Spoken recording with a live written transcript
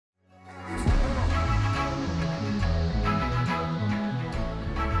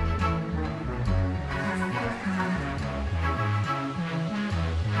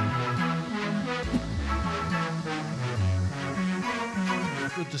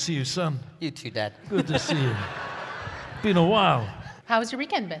to see you, son. You too, Dad. Good to see you. Been a while. How's your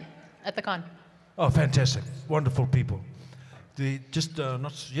weekend been at the con? Oh, fantastic. Wonderful people.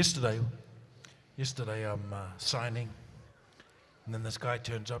 Not yesterday. Yesterday I'm signing, and then this guy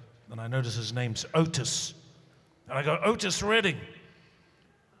turns up, and I notice his name's Otis. And I go, Otis Redding.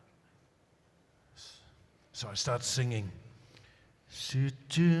 So I start singing.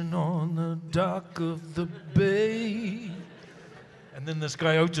 Sitting on the dock of the bay. And then this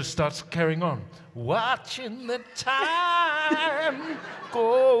guy Otis starts carrying on. Watching the time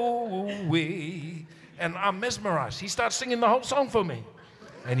go away. And I'm mesmerized. He starts singing the whole song for me.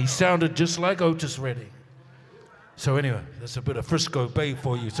 And he sounded just like Otis Redding. So anyway, that's a bit of Frisco Bay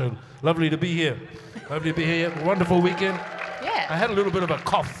for you. So lovely to be here. Lovely to be here. Wonderful weekend. Yeah. I had a little bit of a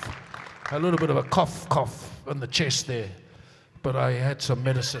cough. A little bit of a cough on the chest there. But I had some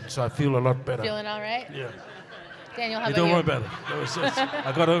medicine, so I feel a lot better. Feeling all right? Yeah. Daniel, how You about don't you? worry about it.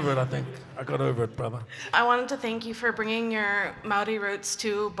 I got over it, I think. I got over it, brother. I wanted to thank you for bringing your Maori roots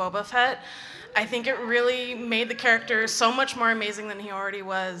to Boba Fett. I think it really made the character so much more amazing than he already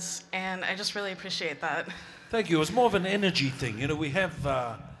was, and I just really appreciate that. Thank you. It was more of an energy thing. You know, we have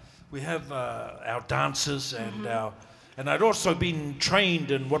our dancers and I'd also been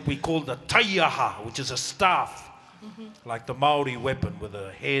trained in what we call the taiaha, which is a staff, like the Maori weapon with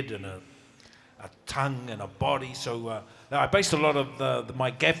a head and a tongue and a body. So I based a lot of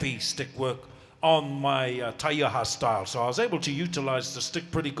my gaffy stick work on my taiaha style. So I was able to utilize the stick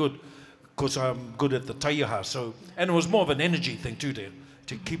pretty good because I'm good at the taiaha. So, and it was more of an energy thing too,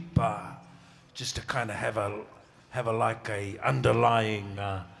 to keep, just to kind of have a like a underlying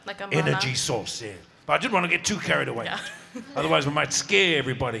Like a energy mana. source, yeah. But I didn't want to get too carried away. Yeah. Otherwise we might scare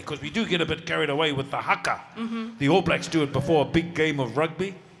everybody, because we do get a bit carried away with the haka. The All Blacks do it before a big game of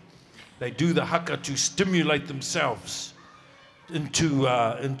rugby. They do the haka to stimulate themselves into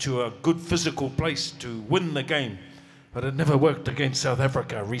a good physical place to win the game. But it never worked against South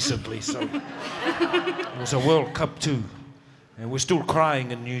Africa recently, so it was a World Cup too. And we're still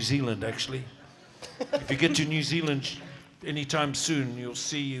crying in New Zealand, actually. If you get to New Zealand anytime soon, you'll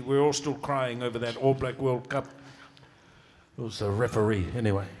see we're all still crying over that All Black World Cup. It was a referee,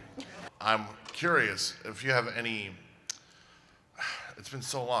 anyway. I'm curious if you have any. It's been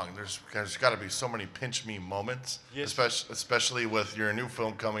so long. There's got to be so many pinch me moments, Yes. especially with your new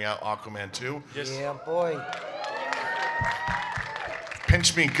film coming out, Aquaman 2. Yes. Yeah, boy.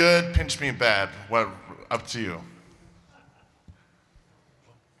 Pinch me good, pinch me bad. What up to you?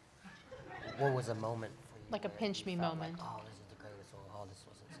 What was a moment for you? Like a pinch me Felt moment. Like, oh, this is the greatest, or oh, this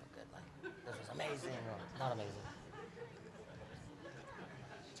wasn't so good. Like, this was amazing, or not amazing.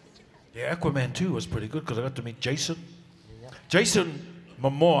 Yeah, Aquaman 2 was pretty good because I got to meet Jason. Jason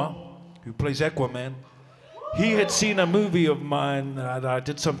Momoa, who plays Aquaman, he had seen a movie of mine that I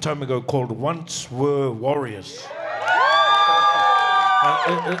did some time ago called Once Were Warriors.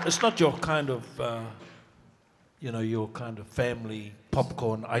 It's not your kind of, your kind of family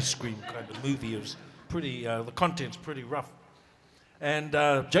popcorn ice cream kind of movie. It was pretty, the content's pretty rough. And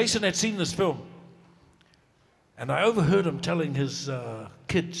Jason had seen this film. And I overheard him telling his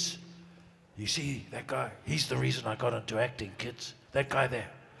kids, you see, that guy, he's the reason I got into acting, kids. That guy there.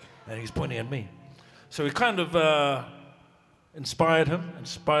 And he's pointing at me. So it kind of inspired him,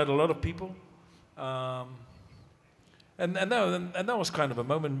 inspired a lot of people. And that was kind of a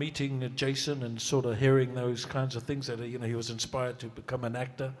moment, meeting Jason and sort of hearing those kinds of things that, he was inspired to become an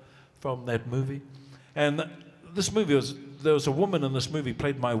actor from that movie. And this movie there was a woman in this movie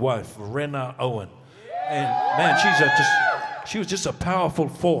played my wife, Rena Owen. And man, she was just a powerful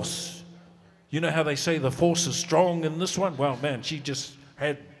force. You know how they say the force is strong in this one? Well, man, she just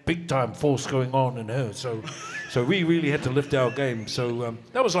had big time force going on in her. So we really had to lift our game. So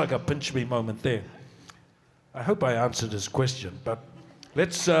that was like a pinch me moment there. I hope I answered his question, but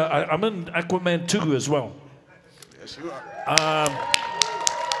let's. I'm in Aquaman 2 as well. Yes, you are.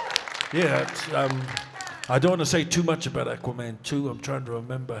 I don't want to say too much about Aquaman 2. I'm trying to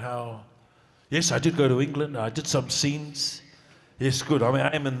remember how. Yes, I did go to England. I did some scenes. Yes, good. I mean,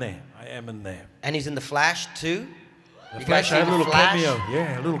 I am in there. And he's in The Flash, too? The You Flash, guys I had a seen The little Flash? cameo.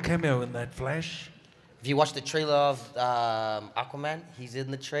 Yeah, a little cameo in that Flash. If you watch the trailer of Aquaman, he's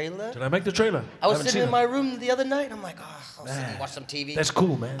in the trailer. Did I make the trailer? I was haven't sitting seen in it. my room the other night. I'm like, oh, I'll sit Man, and watch some TV. That's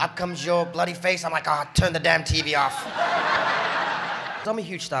cool, man. Up comes your bloody face. I'm like, oh, turn the damn TV off. I'm a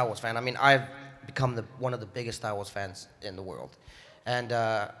huge Star Wars fan. I mean, I've become one of the biggest Star Wars fans in the world. And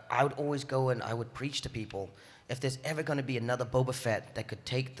I would always go and I would preach to people, if there's ever going to be another Boba Fett that could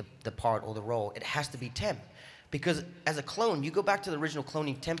take the part or the role, it has to be Tem. Because as a clone, you go back to the original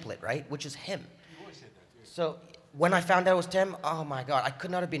cloning template, right? Which is him. You always said that, yeah. So when I found out it was Tim, oh my God, I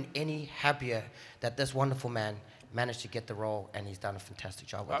could not have been any happier that this wonderful man managed to get the role, and he's done a fantastic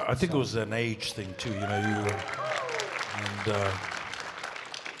job with it. I think it was an age thing too,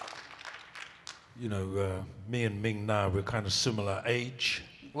 you know. Me and Ming Na, we're kind of similar age.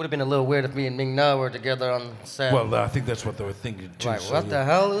 It would have been a little weird if me and Ming Na were together on set. Well, I think that's what they were thinking too. Right, so what the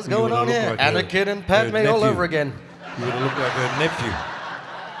hell is going on here? Like Anakin and Padme her all nephew. over again. You would have looked like her nephew.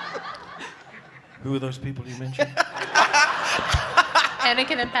 Who are those people you mentioned?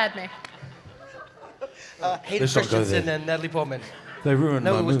 Anakin and Padme. Hayden Let's not go Christensen there. and Natalie Portman. They ruined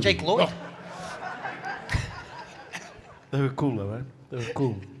No, my it was movie. Jake Lloyd. They were cool, though, right? They were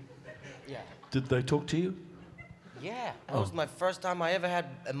cool. Yeah. Did they talk to you? Yeah, that was my first time I ever had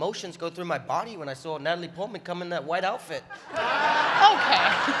emotions go through my body when I saw Natalie Portman come in that white outfit. Okay.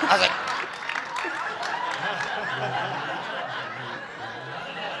 I was like...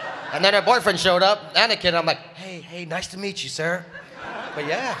 And then her boyfriend showed up, Anakin. I'm like, hey, nice to meet you, sir. But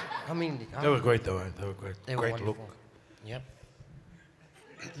yeah, I mean... They were great, though, right? They were great. They were Great wonderful. look. Yep,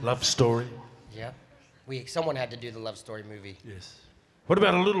 Love story. yep. Someone had to do the love story movie. Yes. What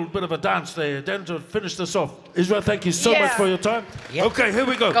about a little bit of a dance there, Dan, to finish this off? Israel, thank you so Yeah. much for your time. Yep. Okay, here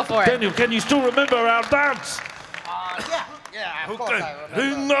we go. Go for it. Daniel, can you still remember our dance? Yeah, of course Okay. I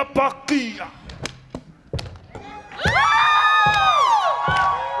remember. Ringa Pakia.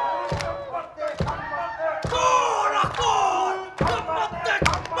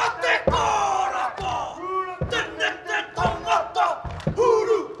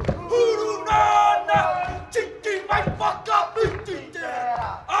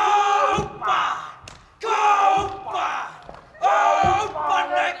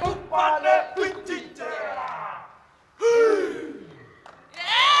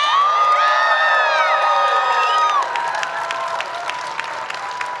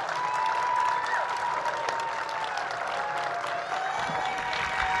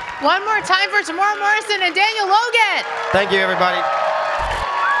 One more time for Temuera Morrison and Daniel Logan. Thank you, everybody.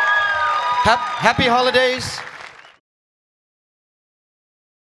 Happy holidays.